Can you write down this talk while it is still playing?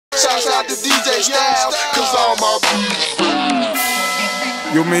Shouts out to DJ Styles, cause all my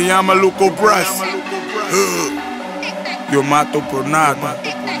Yo me llamo Luco Brass. Yo mato por nada.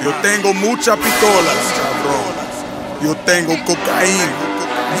 Yo tengo muchas pistolas, cabrón. Yo tengo cocaína,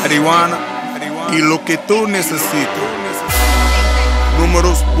 marihuana y lo que tú necesitas.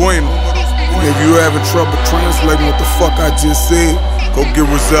 Números buenos. If you having trouble translating what the fuck I just said, go get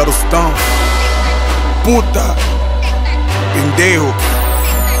Rosetta Stone. Puta, pendejo.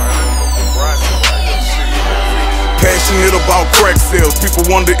 Passionate about crack sales. People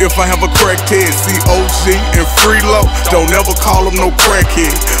wonder if I have a cracked head. See OG and Freelo, don't ever call them no crackhead.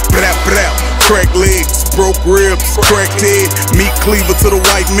 Brap, brap, crack legs, broke ribs, cracked head, meat cleaver to the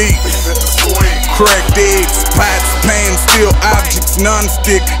white meat. Cracked eggs, pots, pans, steel objects,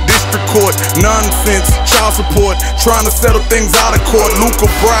 non-stick, district court, nonsense, child support, trying to settle things out of court. Luca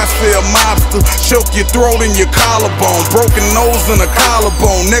B.W.A, mobster, choke your throat and your collarbone, broken nose and a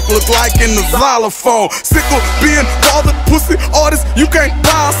collarbone, neck look like in the xylophone. Sick of being bothered, pussy artist, you can't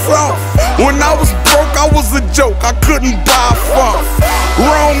buy a song. When I was broke, I was a joke, I couldn't buy a phone.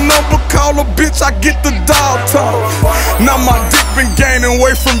 Wrong number, call a bitch, I get the dial tone. Now my dick been gaining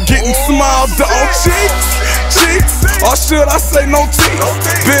weight from getting small, dog. Cheeks, or should I say no teeth?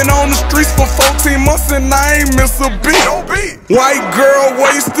 Been on the streets for 14 months and I ain't miss a beat. White girl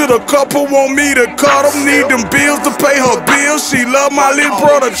wasted, a couple want me to cut them. Need them bills to pay her bills. She love my little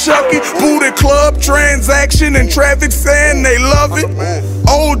brother Chucky. Booty club, transaction, and traffic saying they love it.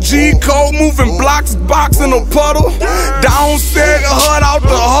 OG code moving blocks, box in a puddle. Downstairs, hut out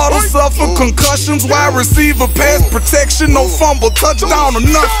the huddle. Suffer concussions, wide receiver, pass protection. No fumble, touchdown or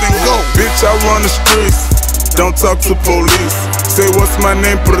nothing, go. Bitch, I run the streets, don't talk to police. Say what's my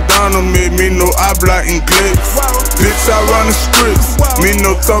name, perdóname, me no habla inglés. Bitch, I run the streets, me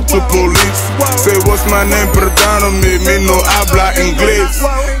no talk to police. Say what's my name, perdóname, me no habla inglés.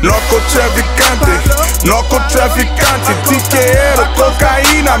 Narco Trafficante, Narco Trafficante, tiquero,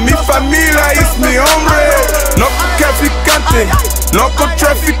 cocaína, mi familia es mi hombre. Narco Trafficante, Narco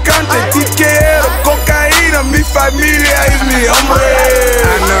Trafficante, tiquero, cocaína, mi familia es mi hombre.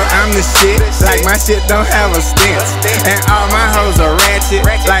 I know I'm the shit, like my shit don't have a stint. And all my hoes are ratchet,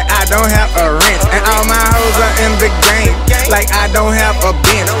 like I don't have a rent. And all my hoes are in the game, like I don't have a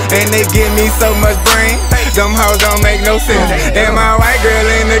bench. And they give me so much brain, them hoes don't make no sense. And my white girl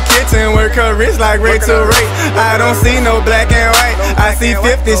in the kitchen work her wrist like Rachel Ray. I don't see no black and white, I see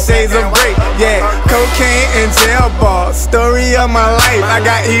 50 shades of gray. Yeah, cocaine and jail ball, story of my life. I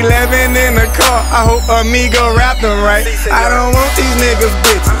got 11 in the car, I hope Amigo rap them right. I don't want these niggas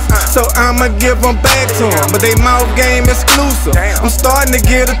bitches, so I'ma give them back to them. But they mouth game exclusive, I'm starting to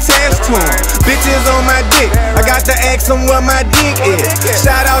get attached to them. Bitches on my dick, I got to ask them what my dick is.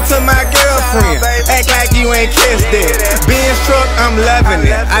 Shout out to my girlfriend, act like you ain't kissed it. Being struck, I'm loving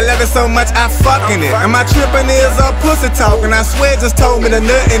it, I love it so much I fucking it. And my tripping is a pussy talking, I swear just told me to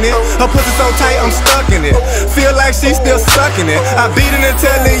nut in it. Her pussy so tight I'm stuck in it, feel like she still sucking it. I beat it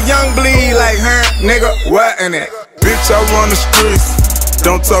until the young bleed like her, nigga, what in it? Bitch, I run the streets,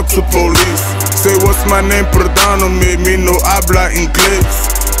 don't talk to police. Say what's my name, perdóname, me no habla inglés.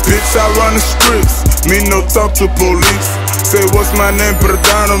 Bitch, I run the streets, me no talk to police. Say what's my name,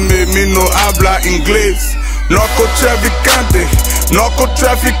 perdóname, me no habla inglés. Narco Trafficante, Narco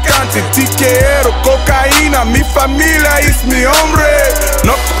Trafficante, tiquero, cocaína, mi familia es mi hombre.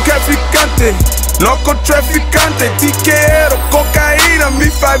 Narco Trafficante, Narco Trafficante, tiquero, cocaína, mi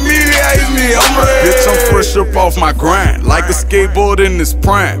familia es mi hombre. Bitch, I'm fresh up off my grind, like a skateboard in its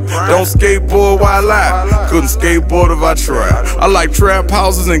prime. Don't skateboard while I couldn't skateboard if I tried. I like trap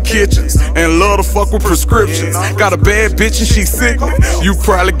houses and kitchens, and love to fuck with prescriptions. Got a bad bitch and she sick, you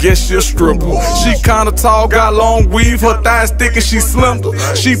probably guess she a stripper. She kinda tall, got long weave, her thighs thick and she slender.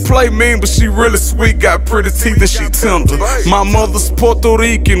 She play mean but she really sweet, got pretty teeth and she tender. My mother's Puerto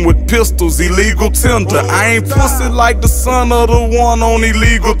Rican with pistols, illegal tender. I ain't pussy like the son of the one on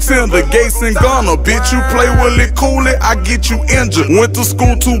illegal tender. Gates and Gunner, bitch, you play with it, cool it, I get you injured. Went to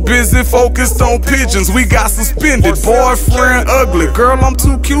school too busy, focused on pigeons, we got suspended. Boyfriend ugly, girl, I'm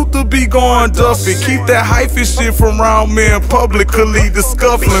too cute to be going Duffy. Keep that hyphy shit from around me in publicly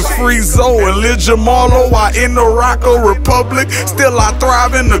discuffling. Free Zoe and Lil Jamalo, I in the Rocco Republic. Still I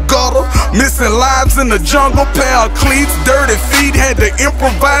thrive in the gutter, missing lives in the jungle. Pair of cleats, dirty feet, had to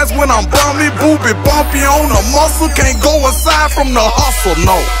improvise when I'm bummy. Booby bumpy on the muscle, can't go aside from the hustle,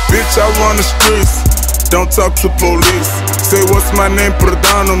 no. Bitch, I run the streets, don't talk to police. Say what's my name,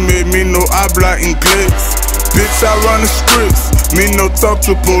 perdóname, me no habla inglés. Bitch, I run the streets, me no talk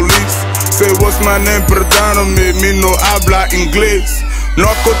to police. Say what's my name, perdóname, me no habla inglés.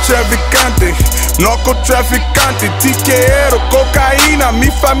 Narco Trafficante, Narco Trafficante, tiquero, cocaína, mi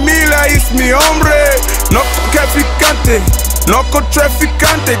familia es mi hombre. Narco Trafficante, Narco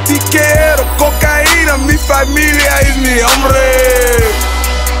Trafficante, tiquero, cocaína, mi familia es mi hombre.